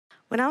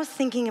When I was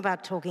thinking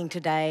about talking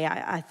today,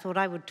 I thought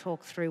I would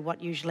talk through what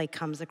usually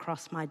comes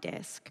across my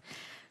desk.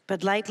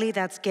 But lately,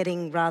 that's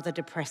getting rather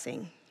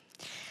depressing.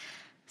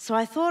 So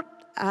I thought,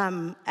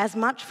 as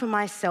much for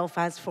myself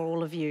as for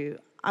all of you,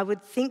 I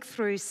would think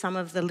through some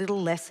of the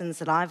little lessons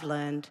that I've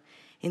learned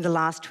in the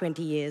last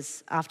 20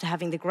 years after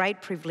having the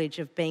great privilege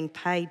of being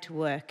paid to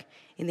work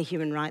in the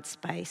human rights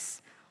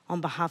space on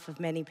behalf of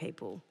many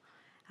people,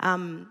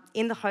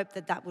 in the hope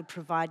that that would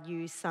provide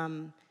you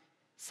some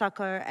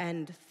succour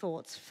and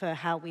thoughts for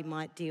how we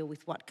might deal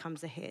with what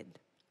comes ahead.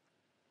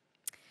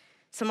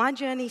 So my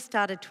journey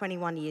started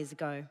 21 years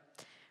ago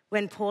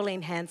when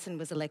Pauline Hanson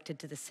was elected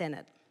to the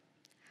Senate.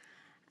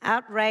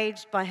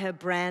 Outraged by her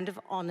brand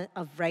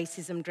of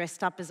racism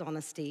dressed up as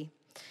honesty,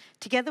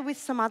 together with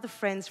some other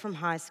friends from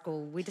high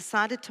school, we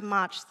decided to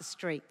march the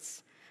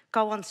streets,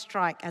 go on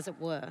strike as it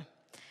were,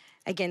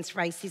 against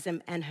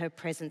racism and her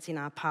presence in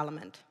our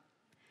parliament.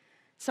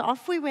 So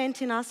off we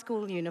went in our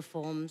school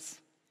uniforms,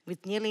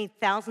 with nearly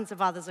thousands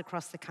of others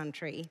across the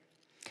country,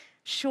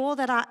 sure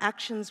that our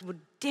actions would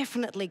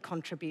definitely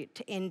contribute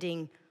to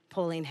ending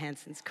Pauline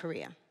Hanson's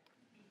career.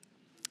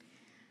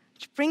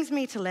 Which brings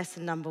me to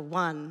lesson number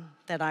 1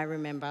 that I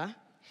remember,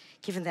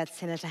 given that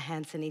Senator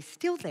Hanson is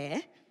still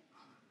there,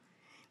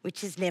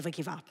 which is never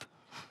give up.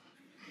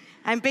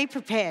 And be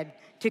prepared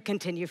to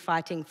continue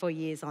fighting for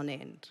years on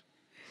end.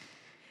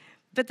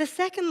 But the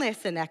second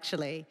lesson,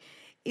 actually,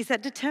 is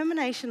that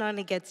determination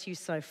only gets you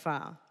so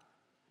far.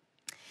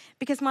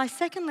 Because my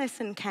second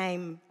lesson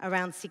came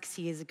around 6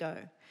 years ago,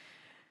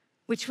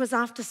 which was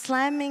after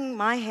slamming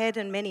my head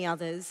and many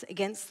others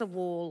against the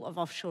wall of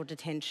offshore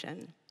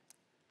detention.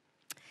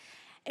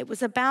 It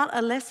was about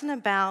a lesson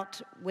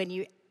about when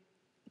you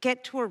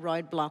get to a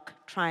roadblock,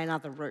 try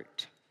another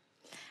route.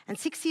 And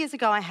 6 years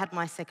ago, I had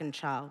my second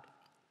child.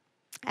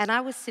 And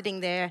I was sitting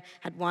there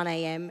at 1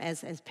 a.m.,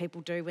 as people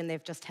do when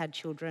they've just had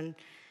children,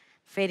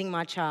 feeding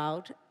my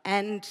child,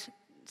 and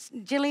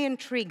Gillian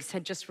Triggs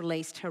had just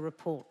released her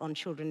report on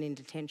children in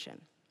detention.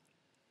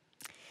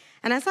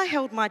 And as I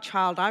held my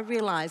child, I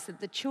realised that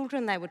the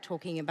children they were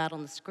talking about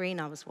on the screen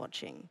I was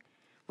watching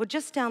were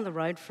just down the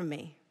road from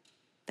me.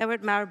 They were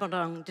at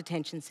Maribyrnong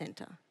Detention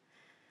Centre.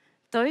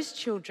 Those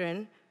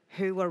children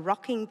who were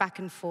rocking back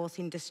and forth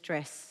in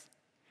distress,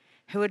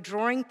 who were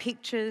drawing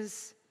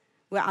pictures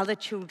where other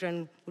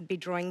children would be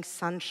drawing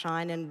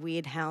sunshine and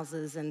weird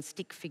houses and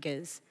stick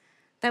figures,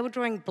 they were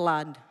drawing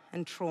blood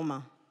and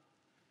trauma.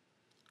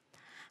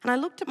 And I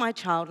looked at my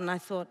child and I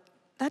thought,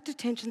 that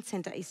detention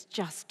centre is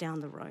just down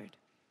the road.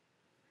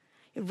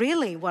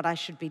 Really, what I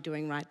should be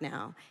doing right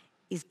now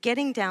is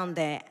getting down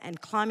there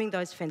and climbing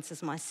those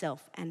fences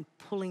myself and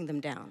pulling them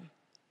down.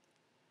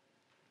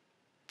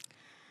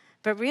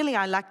 But really,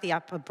 I lack the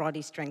upper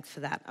body strength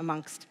for that,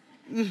 amongst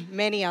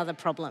many other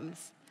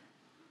problems.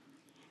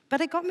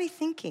 But it got me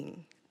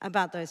thinking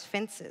about those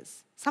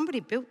fences. Somebody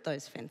built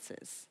those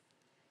fences.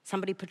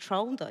 Somebody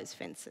patrolled those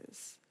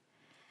fences.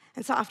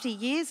 And so after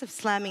years of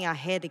slamming our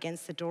head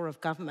against the door of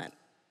government,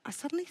 I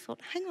suddenly thought,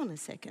 hang on a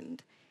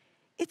second,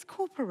 it's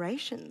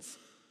corporations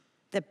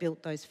that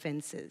built those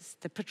fences,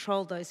 that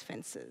patrol those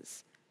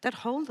fences, that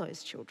hold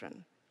those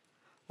children.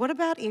 What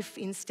about if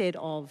instead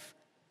of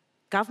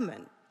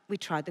government, we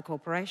tried the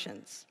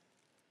corporations?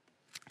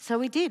 So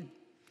we did.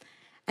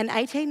 And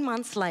 18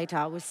 months later,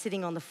 I was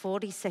sitting on the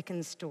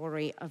 42nd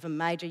story of a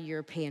major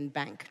European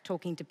bank,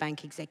 talking to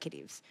bank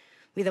executives,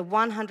 with a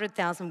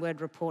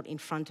 100,000-word report in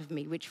front of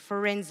me, which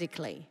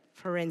forensically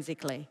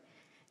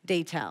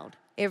detailed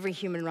every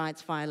human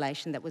rights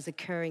violation that was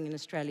occurring in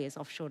Australia's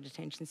offshore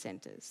detention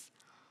centres,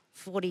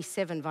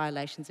 47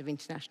 violations of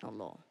international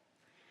law,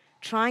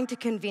 trying to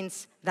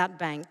convince that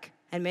bank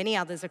and many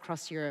others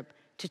across Europe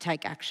to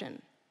take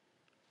action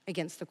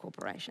against the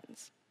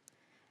corporations.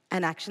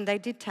 And action they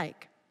did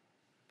take.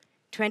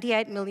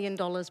 $28 million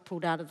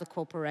pulled out of the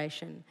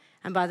corporation,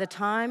 and by the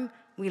time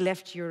we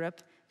left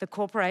Europe, the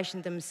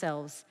corporation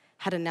themselves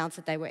had announced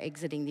that they were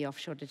exiting the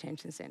offshore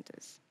detention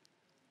centres.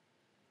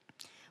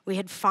 We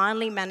had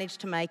finally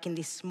managed to make, in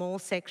this small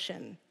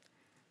section,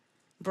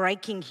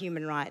 breaking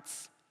human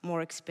rights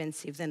more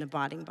expensive than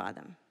abiding by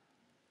them.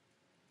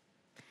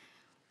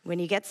 When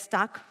you get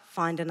stuck,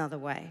 find another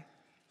way.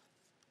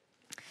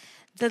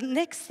 The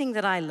next thing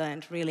that I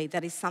learned, really,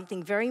 that is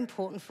something very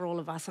important for all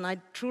of us, and I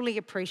truly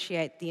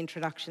appreciate the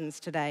introductions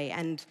today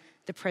and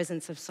the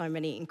presence of so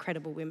many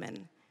incredible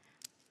women.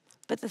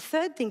 But the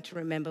third thing to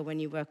remember when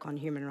you work on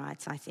human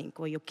rights, I think,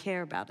 or you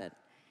care about it,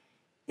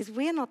 is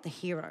we are not the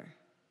hero.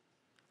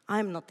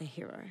 I'm not the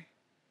hero.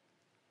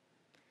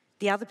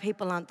 The other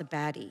people aren't the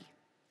baddie.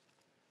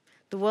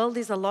 The world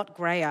is a lot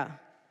greyer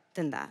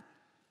than that.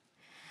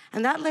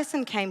 And that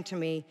lesson came to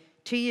me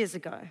 2 years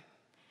ago,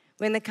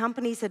 when the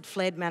companies had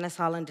fled Manus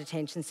Island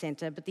Detention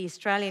Centre, but the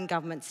Australian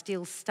government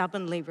still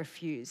stubbornly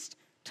refused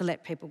to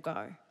let people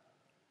go.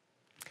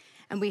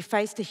 And we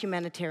faced a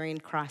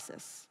humanitarian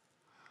crisis.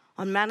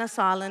 On Manus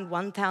Island,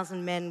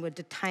 1,000 men were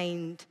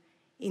detained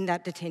in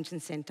that detention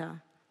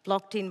centre,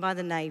 blocked in by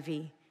the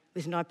Navy,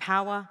 with no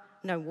power,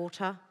 no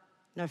water,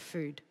 no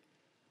food.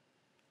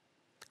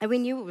 And we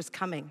knew it was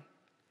coming.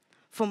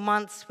 For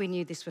months, we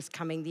knew this was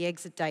coming. The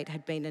exit date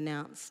had been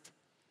announced.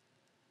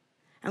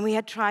 And we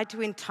had tried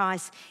to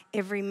entice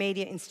every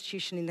media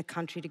institution in the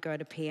country to go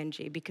to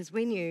PNG because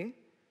we knew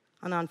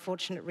an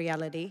unfortunate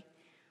reality,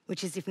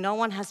 which is if no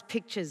one has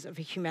pictures of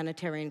a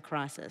humanitarian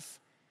crisis,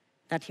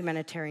 that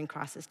humanitarian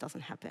crisis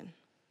doesn't happen.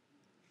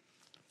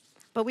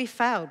 But we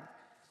failed.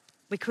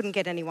 We couldn't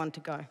get anyone to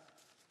go.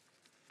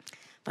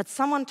 But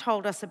someone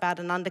told us about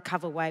an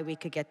undercover way we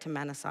could get to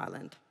Manus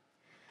Island.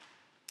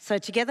 So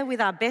together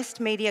with our best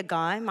media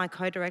guy, my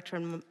co-director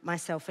and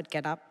myself at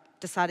GetUp,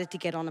 decided to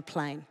get on a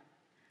plane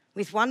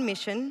with one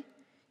mission: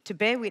 to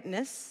bear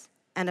witness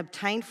and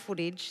obtain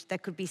footage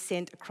that could be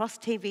sent across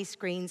TV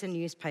screens and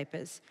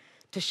newspapers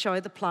to show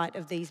the plight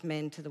of these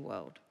men to the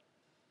world.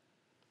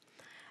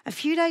 A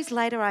few days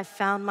later, I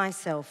found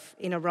myself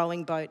in a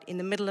rowing boat in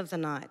the middle of the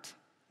night,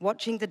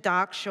 watching the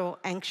dark shore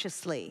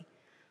anxiously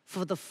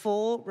for the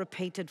 4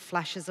 repeated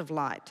flashes of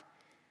light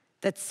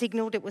that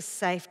signalled it was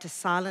safe to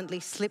silently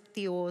slip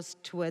the oars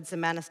towards the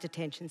Manus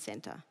Detention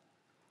Centre,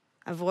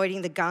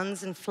 avoiding the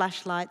guns and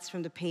flashlights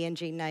from the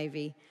PNG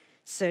Navy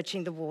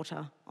searching the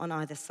water on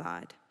either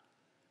side.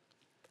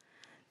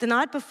 The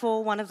night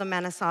before, one of the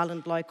Manus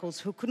Island locals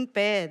who couldn't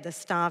bear the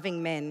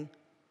starving men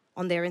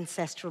on their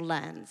ancestral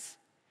lands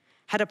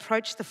had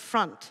approached the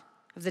front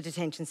of the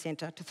detention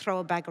centre to throw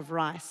a bag of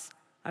rice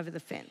over the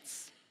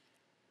fence.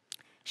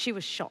 She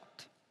was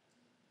shot.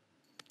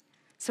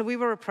 So we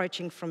were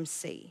approaching from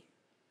sea,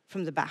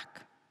 from the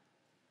back.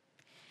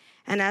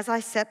 And as I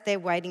sat there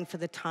waiting for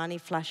the tiny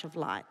flash of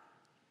light,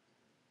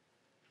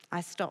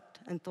 I stopped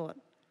and thought,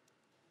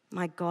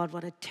 my God,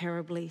 what a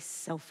terribly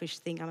selfish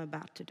thing I'm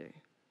about to do.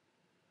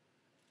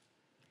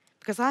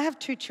 Because I have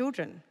 2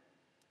 children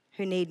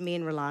who need me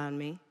and rely on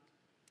me,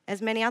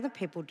 as many other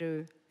people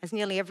do, as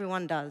nearly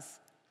everyone does.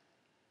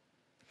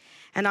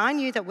 And I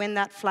knew that when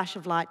that flash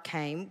of light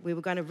came, we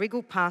were going to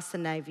wriggle past the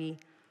Navy,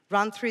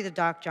 run through the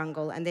dark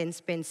jungle, and then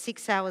spend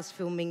 6 hours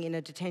filming in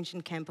a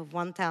detention camp of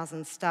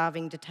 1,000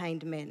 starving,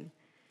 detained men,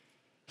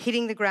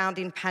 hitting the ground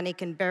in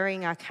panic and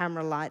burying our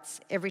camera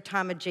lights every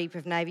time a jeep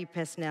of Navy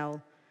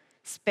personnel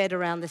sped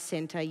around the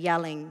centre,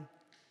 yelling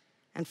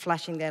and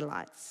flashing their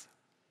lights.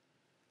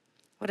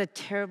 What a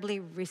terribly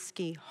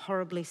risky,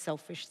 horribly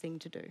selfish thing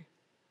to do.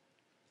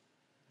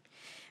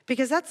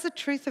 Because that's the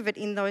truth of it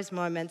in those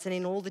moments and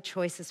in all the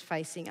choices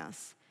facing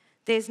us.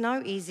 There's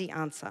no easy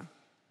answer.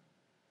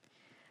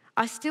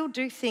 I still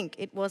do think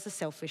it was a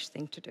selfish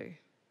thing to do.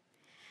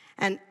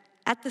 And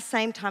at the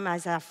same time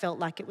as I felt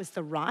like it was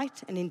the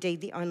right and indeed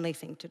the only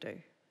thing to do.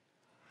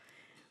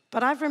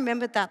 But I've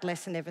remembered that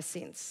lesson ever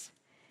since.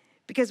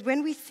 Because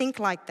when we think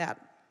like that,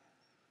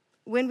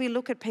 when we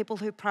look at people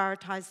who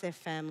prioritise their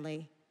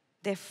family,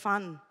 their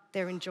fun,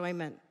 their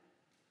enjoyment,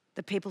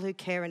 the people who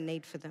care and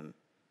need for them,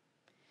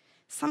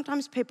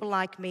 sometimes people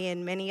like me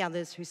and many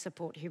others who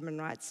support human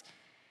rights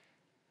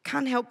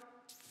can't help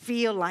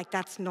feel like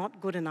that's not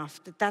good enough,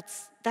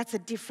 that's a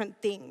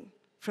different thing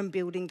from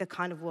building the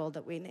kind of world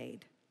that we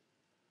need.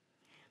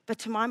 But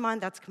to my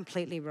mind, that's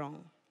completely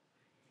wrong.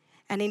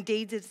 And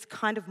indeed, it's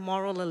kind of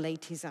moral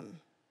elitism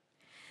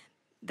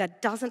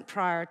that doesn't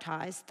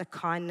prioritise the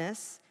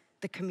kindness,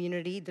 the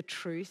community, the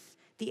truth,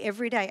 the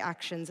everyday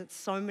actions that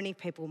so many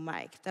people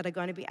make that are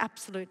going to be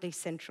absolutely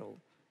central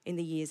in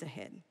the years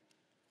ahead.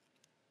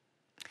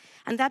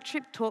 And that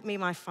trip taught me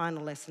my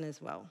final lesson as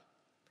well,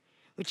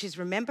 which is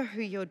remember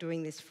who you're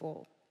doing this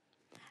for.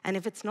 And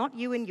if it's not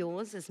you and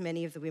yours, as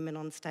many of the women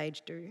on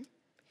stage do,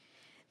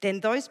 then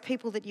those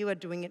people that you are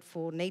doing it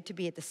for need to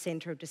be at the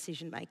centre of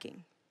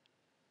decision-making.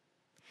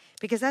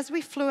 Because as we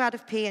flew out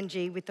of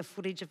PNG with the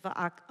footage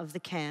of the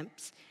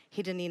camps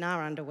hidden in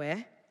our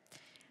underwear,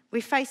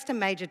 we faced a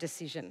major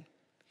decision.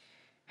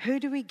 Who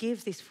do we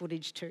give this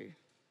footage to?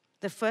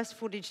 The first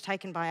footage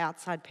taken by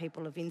outside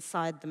people of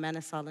inside the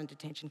Manus Island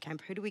detention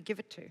camp, who do we give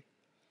it to?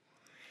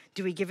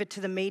 Do we give it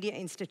to the media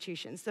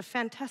institutions, the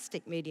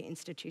fantastic media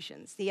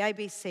institutions, the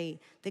ABC,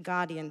 The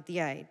Guardian, The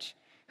Age,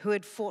 who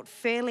had fought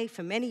fairly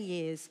for many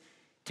years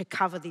to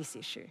cover this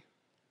issue?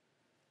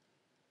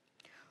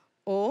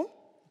 Or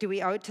do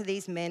we owe it to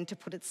these men to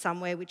put it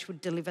somewhere which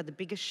would deliver the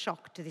biggest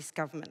shock to this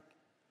government?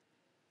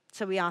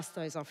 So we asked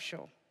those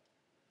offshore.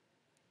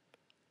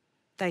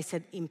 They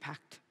said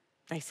impact.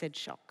 They said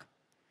shock.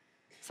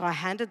 So I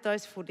handed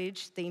those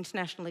footage, the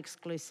international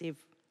exclusive,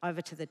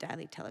 over to the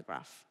Daily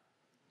Telegraph,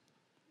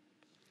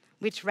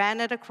 which ran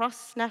it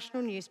across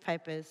national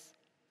newspapers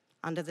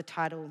under the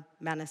title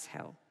Manus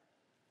Hell.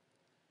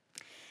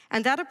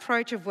 And that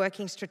approach of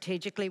working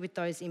strategically with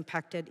those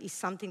impacted is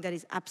something that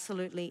is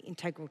absolutely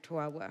integral to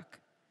our work.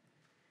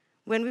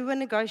 When we were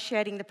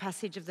negotiating the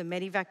passage of the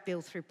Medevac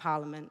Bill through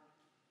Parliament,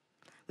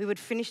 we would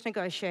finish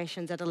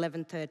negotiations at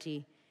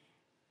 11:30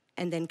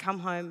 and then come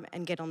home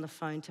and get on the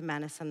phone to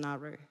Manus and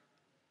Nauru.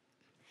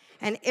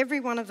 And every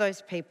one of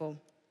those people,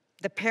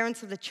 the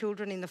parents of the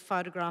children in the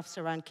photographs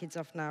around Kids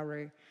Off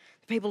Nauru,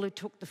 the people who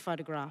took the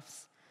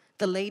photographs,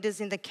 the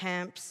leaders in the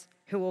camps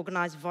who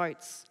organised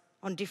votes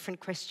on different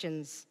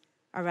questions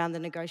around the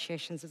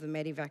negotiations of the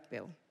Medevac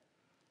Bill.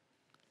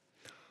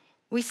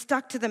 We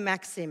stuck to the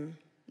maxim,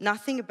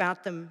 nothing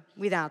about them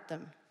without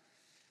them.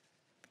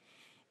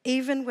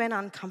 Even when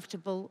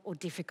uncomfortable or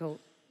difficult,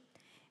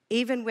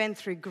 even when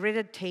through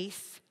gritted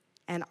teeth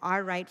and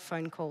irate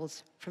phone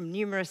calls from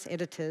numerous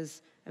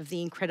editors of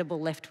the incredible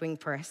left-wing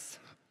press,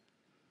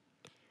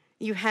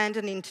 you hand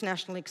an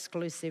international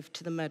exclusive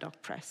to the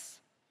Murdoch press,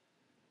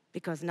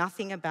 because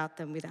nothing about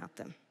them without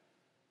them.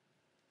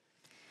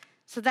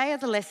 So they are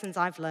the lessons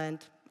I've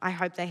learned. I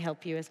hope they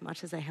help you as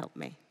much as they help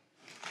me.